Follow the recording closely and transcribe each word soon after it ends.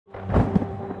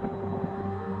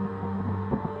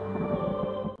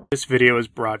This video is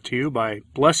brought to you by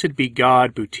Blessed Be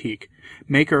God Boutique,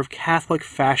 maker of Catholic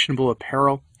fashionable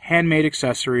apparel, handmade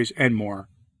accessories, and more.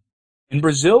 In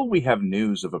Brazil, we have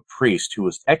news of a priest who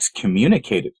was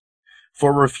excommunicated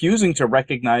for refusing to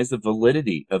recognize the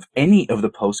validity of any of the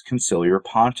post-conciliar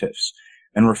pontiffs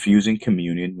and refusing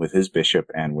communion with his bishop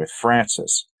and with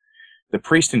Francis. The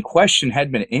priest in question had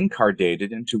been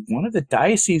incarcerated into one of the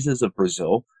dioceses of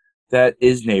Brazil that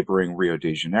is neighboring Rio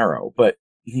de Janeiro, but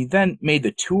he then made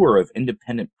the tour of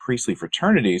independent priestly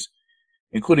fraternities,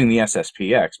 including the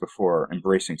SSPX, before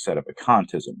embracing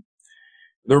sedevacantism.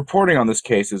 The reporting on this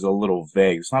case is a little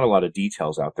vague. There's not a lot of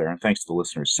details out there, and thanks to the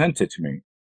listeners sent it to me.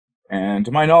 And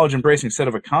to my knowledge, embracing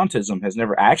sedevacantism has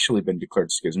never actually been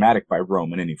declared schismatic by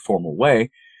Rome in any formal way,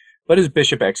 but his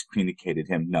bishop excommunicated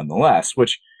him nonetheless,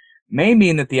 which may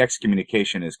mean that the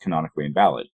excommunication is canonically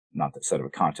invalid. Not that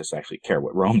sedevacantists actually care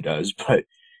what Rome does, but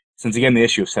since, again, the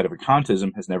issue of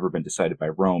sedevacantism has never been decided by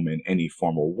Rome in any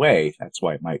formal way, that's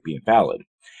why it might be invalid.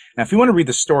 Now, if you want to read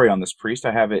the story on this priest,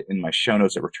 I have it in my show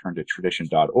notes at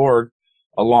returntotradition.org,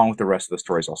 along with the rest of the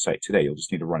stories I'll cite today. You'll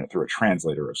just need to run it through a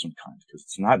translator of some kind, because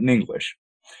it's not in English.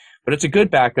 But it's a good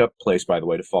backup place, by the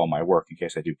way, to follow my work in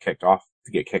case I do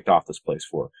get kicked off this place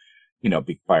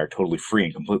by our totally free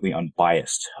and completely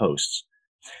unbiased hosts.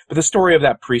 But the story of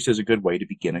that priest is a good way to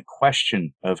begin a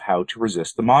question of how to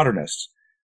resist the modernists.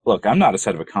 Look, I'm not a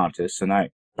sedevacantist,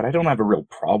 but I don't have a real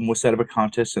problem with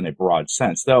sedevacantists in a broad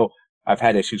sense, though I've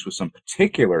had issues with some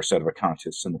particular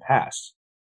sedevacantists in the past.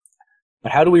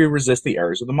 But how do we resist the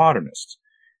errors of the modernists?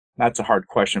 That's a hard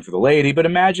question for the laity, but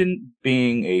imagine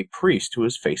being a priest who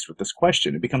is faced with this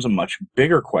question. It becomes a much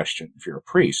bigger question if you're a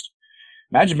priest.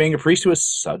 Imagine being a priest who has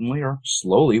suddenly or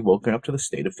slowly woken up to the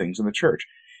state of things in the church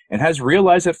and has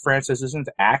realized that Francis isn't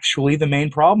actually the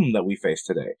main problem that we face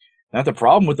today. Now, the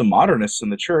problem with the modernists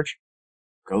in the church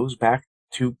goes back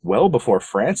to well before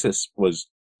Francis was,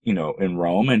 in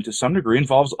Rome, and to some degree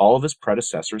involves all of his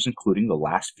predecessors, including the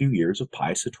last few years of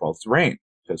Pius XII's reign,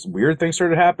 because weird things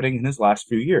started happening in his last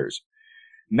few years.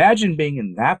 Imagine being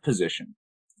in that position.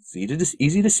 It's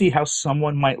easy to see how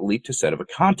someone might leap to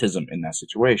sedevacantism in that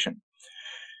situation.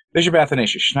 Bishop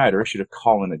Athanasius Schneider issued a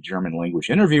call in a German-language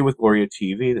interview with Gloria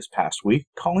TV this past week,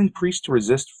 calling priests to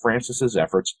resist Francis's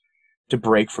efforts to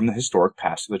break from the historic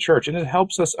past of the church, and it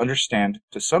helps us understand,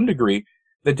 to some degree,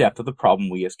 the depth of the problem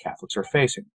we as Catholics are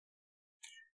facing.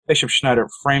 Bishop Schneider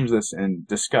frames this in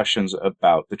discussions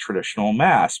about the traditional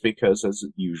Mass, because, as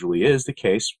it usually is the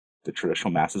case, the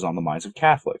traditional Mass is on the minds of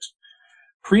Catholics.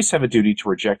 Priests have a duty to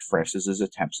reject Francis's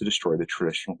attempts to destroy the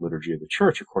traditional liturgy of the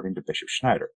Church, according to Bishop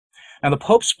Schneider. Now, the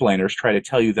Pope-splainers try to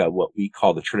tell you that what we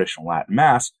call the traditional Latin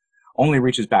Mass only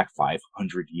reaches back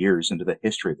 500 years into the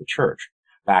history of the Church,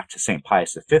 back to St.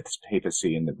 Pius V's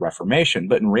papacy and the Reformation,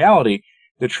 but in reality,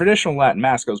 the traditional Latin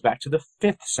Mass goes back to the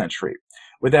 5th century,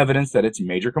 with evidence that its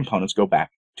major components go back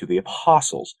to the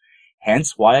Apostles,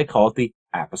 hence why I call it the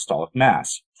Apostolic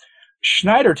Mass.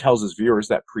 Schneider tells his viewers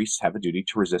that priests have a duty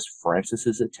to resist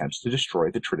Francis's attempts to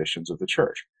destroy the traditions of the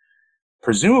Church.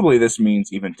 Presumably, this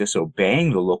means even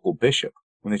disobeying the local bishop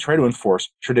when they try to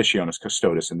enforce Traditionis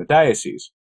Custodes in the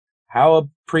diocese. How a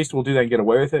priest will do that and get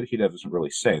away with it, he doesn't really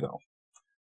say, though.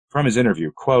 From his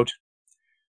interview, quote,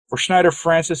 "For Schneider,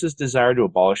 Francis's desire to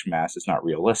abolish Mass is not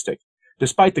realistic.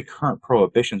 Despite the current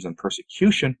prohibitions and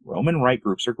persecution, Roman right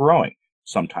groups are growing,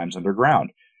 sometimes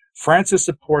underground. Francis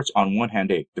supports, on one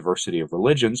hand, a diversity of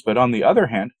religions, but on the other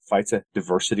hand, fights a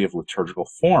diversity of liturgical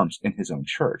forms in his own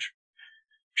church."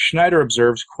 Schneider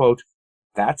observes, quote,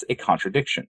 "That's a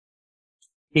contradiction.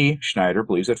 He, Schneider,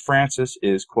 believes that Francis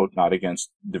is, quote, not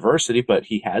against diversity, but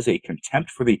he has a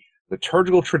contempt for the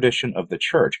liturgical tradition of the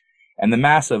Church and the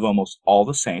Mass of almost all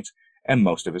the saints and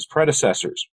most of his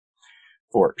predecessors."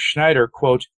 For Schneider,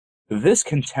 quote, "This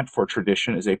contempt for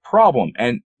tradition is a problem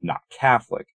and not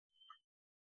Catholic."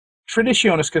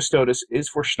 Traditionis Custodes is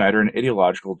for Schneider an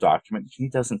ideological document. He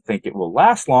doesn't think it will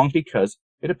last long because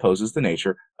it opposes the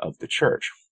nature of the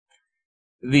Church.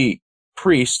 The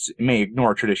priests may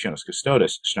ignore Traditionis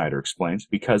Custodes, Schneider explains,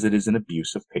 because it is an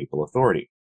abuse of papal authority,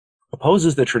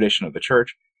 opposes the tradition of the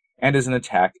Church, and is an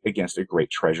attack against a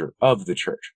great treasure of the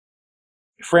Church.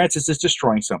 Francis is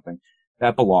destroying something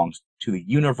that belongs to the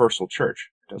universal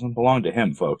Church. It doesn't belong to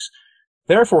him, folks.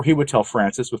 Therefore, he would tell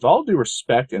Francis, with all due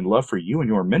respect and love for you and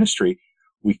your ministry,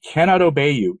 we cannot obey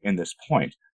you in this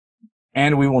point,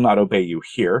 and we will not obey you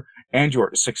here, and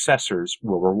your successors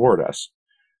will reward us.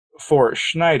 For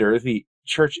Schneider, the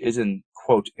Church is in,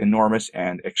 quote, enormous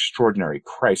and extraordinary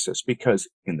crisis because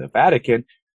in the Vatican,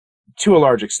 to a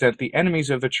large extent, the enemies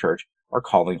of the Church are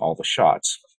calling all the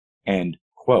shots, end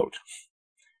quote.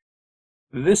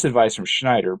 This advice from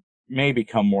Schneider may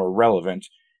become more relevant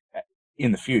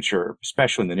in the future,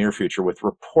 especially in the near future, with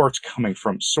reports coming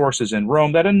from sources in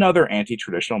Rome that another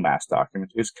anti-traditional mass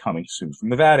document is coming soon from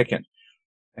the Vatican.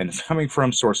 And it's coming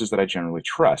from sources that I generally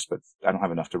trust, but I don't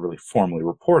have enough to really formally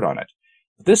report on it.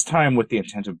 This time with the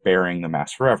intent of burying the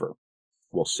Mass forever.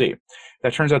 We'll see. If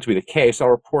that turns out to be the case, I'll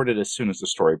report it as soon as the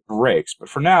story breaks. But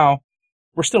for now,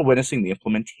 we're still witnessing the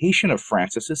implementation of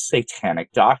Francis's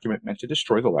satanic document meant to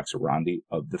destroy the Lex Orandi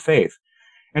of the faith.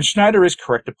 And Schneider is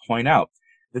correct to point out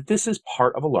that this is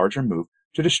part of a larger move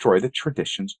to destroy the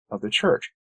traditions of the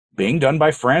Church, being done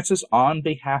by Francis on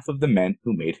behalf of the men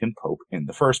who made him Pope in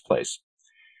the first place.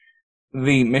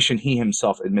 The mission he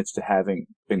himself admits to having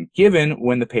been given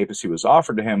when the papacy was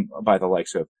offered to him by the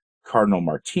likes of Cardinal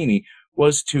Martini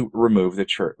was to remove the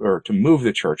church, or to move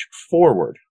the Church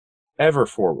forward, ever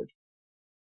forward.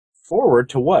 Forward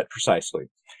to what, precisely?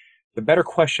 The better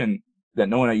question that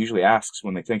no one usually asks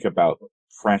when they think about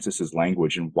Francis's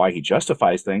language and why he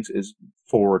justifies things is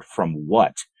forward from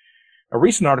what? A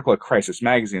recent article at Crisis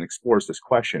Magazine explores this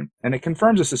question, and it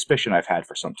confirms a suspicion I've had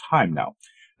for some time now,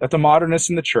 that the modernists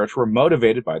in the Church were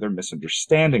motivated by their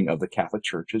misunderstanding of the Catholic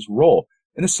Church's role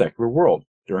in the secular world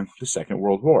during the Second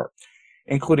World War,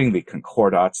 including the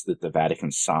concordats that the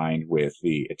Vatican signed with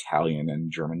the Italian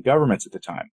and German governments at the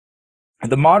time.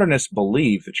 And the modernists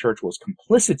believed the Church was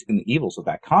complicit in the evils of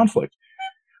that conflict,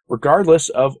 regardless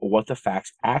of what the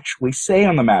facts actually say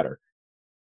on the matter.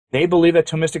 They believed that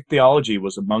Thomistic theology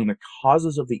was among the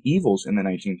causes of the evils in the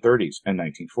 1930s and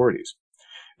 1940s.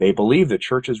 They believed the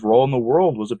Church's role in the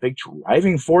world was a big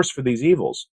driving force for these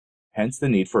evils, hence the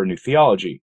need for a new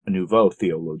theology, a nouveau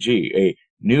theologie, a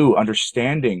new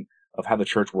understanding of how the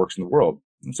Church works in the world.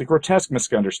 It's a grotesque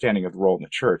misunderstanding of the role in the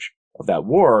Church of that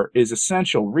war is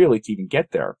essential, really, to even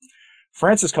get there.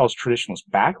 Francis calls traditionalists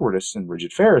backwardists and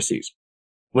rigid Pharisees.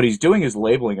 What he's doing is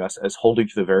labeling us as holding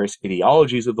to the various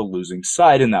ideologies of the losing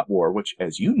side in that war, which,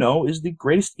 as you know, is the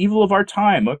greatest evil of our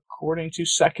time, according to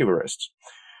secularists.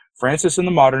 Francis and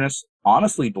the modernists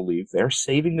honestly believe they're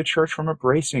saving the Church from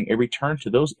embracing a return to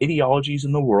those ideologies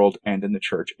in the world and in the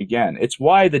Church again. It's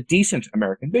why the decent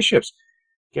American bishops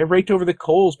get raked over the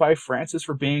coals by Francis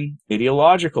for being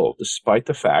ideological, despite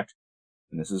the fact,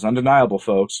 and this is undeniable,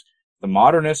 folks, the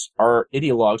modernists are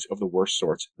ideologues of the worst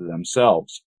sorts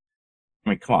themselves. I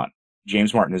mean, come on.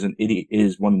 James Martin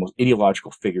is one of the most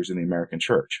ideological figures in the American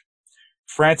Church.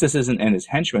 Francis and his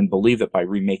henchmen believe that by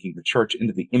remaking the Church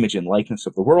into the image and likeness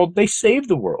of the world, they saved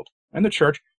the world and the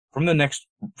Church from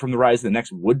the rise of the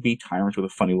next would-be tyrant with a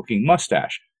funny-looking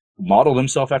mustache, who modeled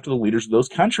himself after the leaders of those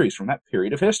countries from that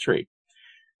period of history.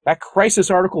 That Crisis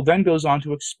article then goes on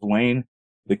to explain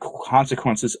the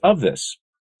consequences of this.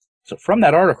 So from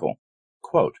that article,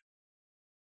 quote,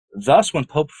 "Thus, when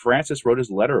Pope Francis wrote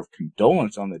his letter of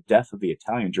condolence on the death of the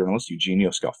Italian journalist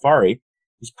Eugenio Scalfari,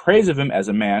 his praise of him as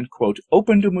a man, quote,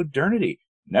 open to modernity,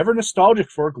 never nostalgic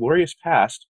for a glorious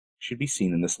past, should be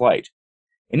seen in this light.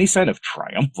 Any sign of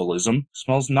triumphalism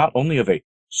smells not only of a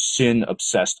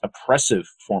sin-obsessed, oppressive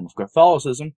form of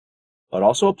Catholicism, but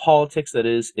also a politics that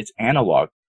is its analog,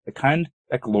 the kind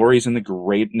that glories in the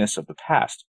greatness of the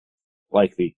past,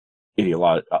 like the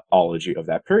ideology of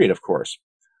that period, of course.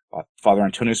 Father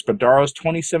Antonio Spadaro's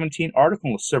 2017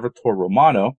 article in L'Osservatore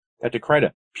Romano that decried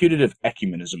a putative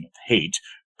ecumenism of hate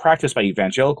practiced by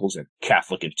evangelicals and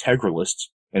Catholic integralists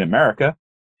in America,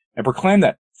 and proclaimed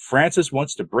that Francis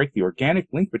wants to break the organic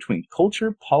link between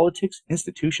culture, politics,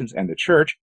 institutions, and the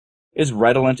Church, is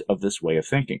redolent of this way of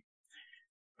thinking.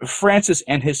 Francis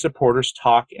and his supporters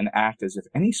talk and act as if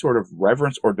any sort of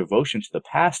reverence or devotion to the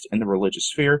past in the religious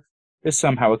sphere is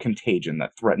somehow a contagion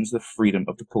that threatens the freedom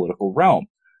of the political realm.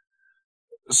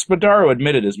 Spadaro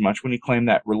admitted as much when he claimed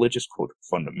that religious, quote,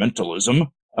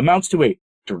 fundamentalism amounts to a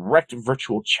direct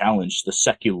virtual challenge to the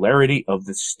secularity of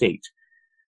the state.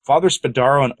 Father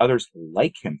Spadaro and others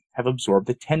like him have absorbed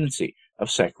the tendency of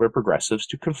secular progressives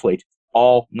to conflate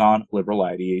all non-liberal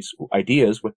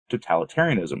ideas with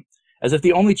totalitarianism, as if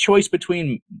the only choice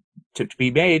to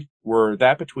be made were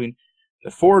that between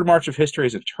the forward march of history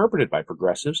as interpreted by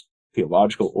progressives,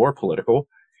 theological or political,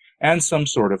 and some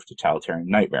sort of totalitarian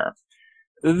nightmare.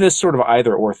 This sort of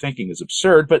either-or thinking is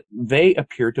absurd, but they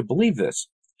appear to believe this.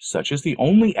 Such is the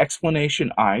only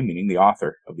explanation I, meaning the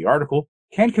author of the article,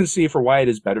 can conceive for why it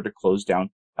is better to close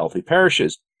down healthy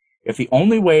parishes, if the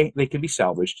only way they can be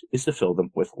salvaged is to fill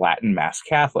them with Latin Mass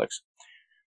Catholics,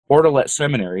 or to let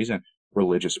seminaries and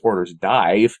religious orders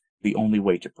die if the only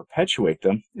way to perpetuate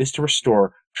them is to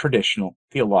restore traditional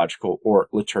theological or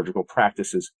liturgical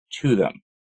practices to them.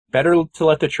 Better to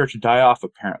let the Church die off,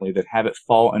 apparently, than have it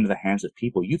fall into the hands of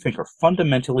people you think are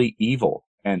fundamentally evil,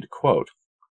 end quote.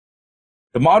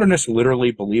 The modernists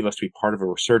literally believe us to be part of a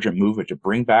resurgent movement to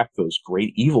bring back those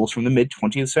great evils from the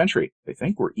mid-20th century. They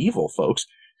think we're evil, folks.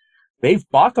 They've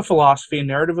bought the philosophy and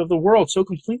narrative of the world so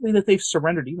completely that they've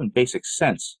surrendered even basic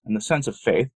sense and the sense of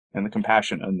faith and the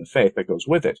compassion and the faith that goes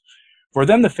with it. For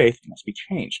them, the faith must be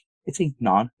changed. It's a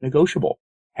non-negotiable.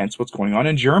 Hence what's going on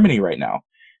in Germany right now.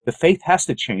 The faith has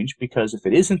to change because if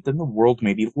it isn't, then the world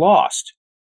may be lost.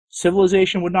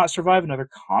 Civilization would not survive another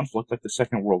conflict like the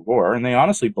Second World War, and they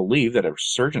honestly believe that a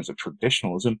resurgence of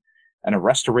traditionalism and a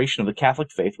restoration of the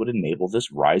Catholic faith would enable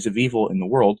this rise of evil in the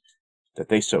world that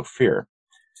they so fear.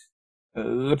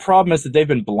 The problem is that they've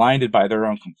been blinded by their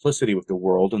own complicity with the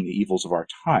world and the evils of our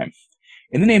time.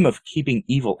 In the name of keeping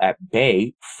evil at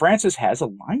bay, Francis has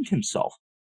aligned himself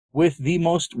with the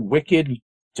most wicked,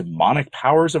 demonic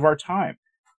powers of our time.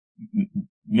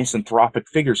 Misanthropic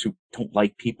figures who don't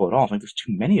like people at all. I think there's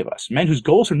too many of us. Men whose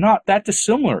goals are not that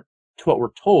dissimilar to what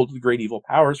we're told the great evil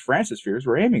powers Francis fears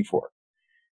we're aiming for.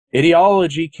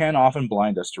 Ideology can often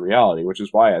blind us to reality, which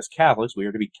is why as Catholics we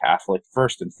are to be Catholic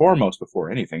first and foremost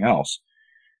before anything else.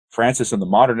 Francis and the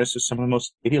modernists are some of the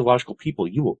most ideological people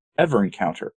you will ever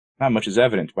encounter. Not much is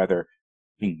evident by their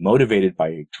being motivated by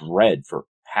a dread for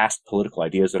past political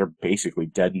ideas that are basically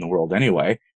dead in the world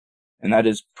anyway. And that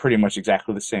is pretty much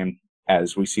exactly the same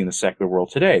as we see in the secular world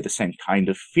today, the same kind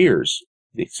of fears,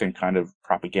 the same kind of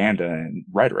propaganda and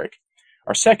rhetoric.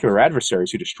 Our secular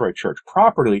adversaries who destroy church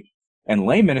property and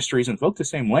lay ministries invoke the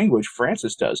same language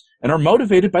Francis does and are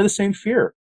motivated by the same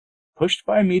fear, pushed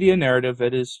by a media narrative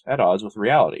that is at odds with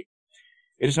reality.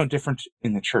 It is no different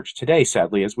in the church today,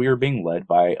 sadly, as we are being led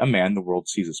by a man the world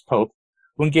sees as Pope,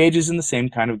 who engages in the same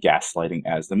kind of gaslighting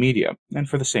as the media, and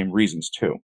for the same reasons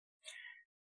too.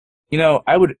 You know,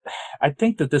 I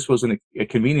think that this was a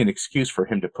convenient excuse for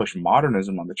him to push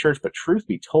modernism on the church, but truth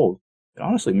be told, it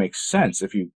honestly makes sense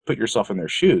if you put yourself in their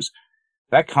shoes.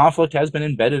 That conflict has been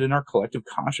embedded in our collective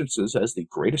consciences as the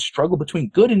greatest struggle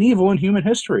between good and evil in human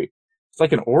history. It's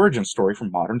like an origin story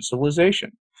from modern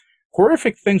civilization.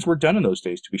 Horrific things were done in those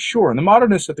days, to be sure, and the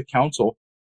modernists at the council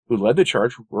who led the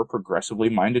charge were progressively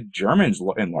minded Germans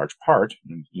in large part,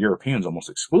 and Europeans almost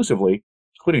exclusively,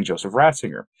 including Joseph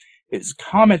Ratzinger. His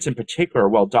comments in particular are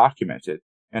well documented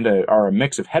and are a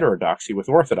mix of heterodoxy with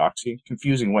orthodoxy in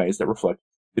confusing ways that reflect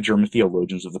the German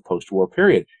theologians of the post-war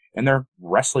period and their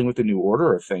wrestling with the new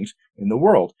order of things in the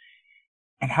world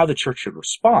and how the church should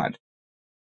respond.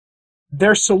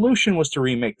 Their solution was to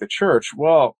remake the church,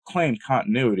 well, claim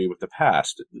continuity with the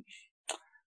past.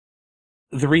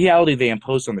 The reality they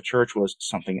imposed on the church was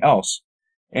something else,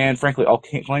 and frankly, all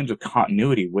claims of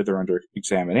continuity wither under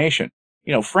examination.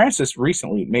 You know, Francis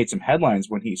recently made some headlines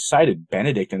when he cited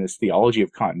Benedict and his theology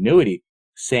of continuity,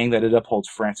 saying that it upholds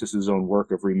Francis's own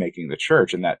work of remaking the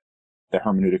church and that the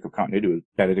hermeneutic of continuity was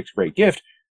Benedict's great gift,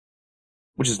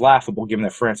 which is laughable given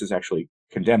that Francis actually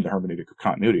condemned the hermeneutic of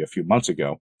continuity a few months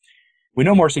ago. We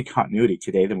no more see continuity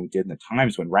today than we did in the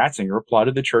times when Ratzinger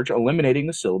applauded the church eliminating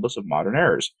the syllabus of modern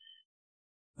errors.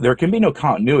 There can be no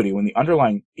continuity when the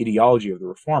underlying ideology of the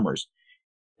reformers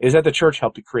is that the church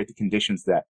helped to create the conditions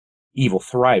that evil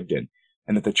thrived in,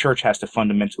 and that the church has to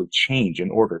fundamentally change in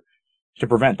order to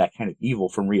prevent that kind of evil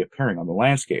from reappearing on the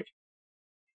landscape.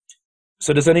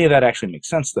 So does any of that actually make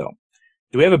sense, though?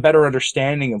 Do we have a better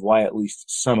understanding of why at least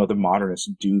some of the modernists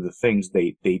do the things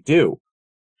they do?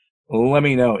 Let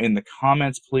me know in the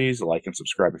comments, please. Like and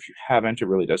subscribe if you haven't. It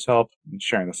really does help. And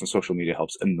sharing this on social media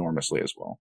helps enormously as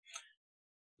well.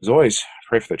 As always,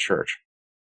 pray for the church.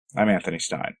 I'm Anthony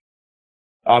Stein.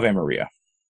 Ave Maria.